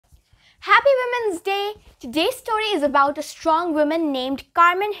Happy Women's Day! Today's story is about a strong woman named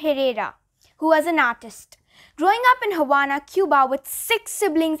Carmen Herrera, who was an artist. Growing up in Havana, Cuba with 6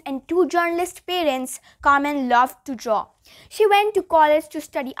 siblings and 2 journalist parents, Carmen loved to draw. She went to college to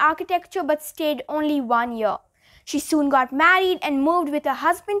study architecture but stayed only 1 year. She soon got married and moved with her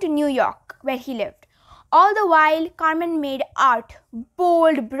husband to New York, where he lived. All the while, Carmen made art,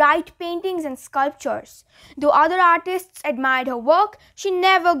 bold, bright paintings and sculptures. Though other artists admired her work, she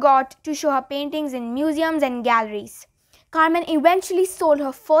never got to show her paintings in museums and galleries. Carmen eventually sold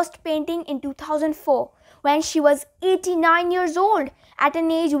her first painting in 2004 when she was 89 years old. At an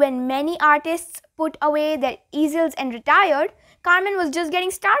age when many artists put away their easels and retired, Carmen was just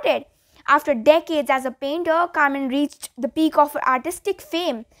getting started. After decades as a painter, Carmen reached the peak of her artistic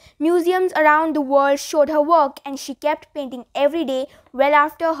fame. Museums around the world showed her work and she kept painting every day well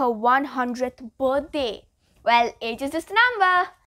after her 100th birthday. Well, age is just a number.